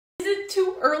Is it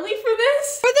too early for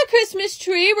this? For the Christmas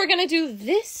tree, we're gonna do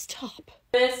this top.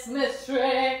 Christmas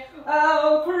tree,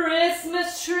 oh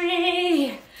Christmas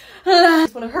tree. I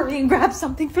just want to hurry and grab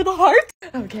something for the heart.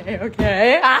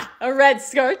 Okay. A red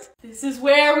skirt. This is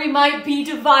where we might be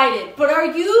divided. But are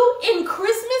you in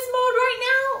Christmas mode right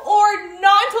now or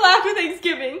not until after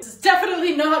Thanksgiving? This is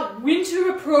definitely not winter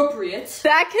appropriate.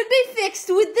 That could be fixed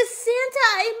with the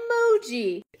Santa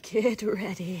emoji. Get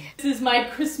ready. This is my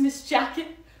Christmas jacket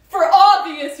for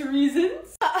obvious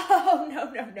reasons. Oh,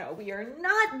 no. We are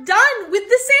not done with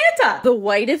the Santa. The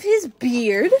white of his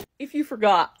beard. If you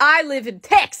forgot, I live in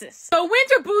Texas. So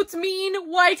winter boots mean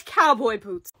white cowboy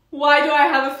boots. Why do I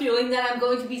have a feeling that I'm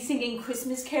going to be singing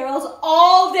Christmas carols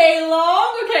all day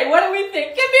long? Okay, what do we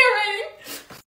think? Give me a rating.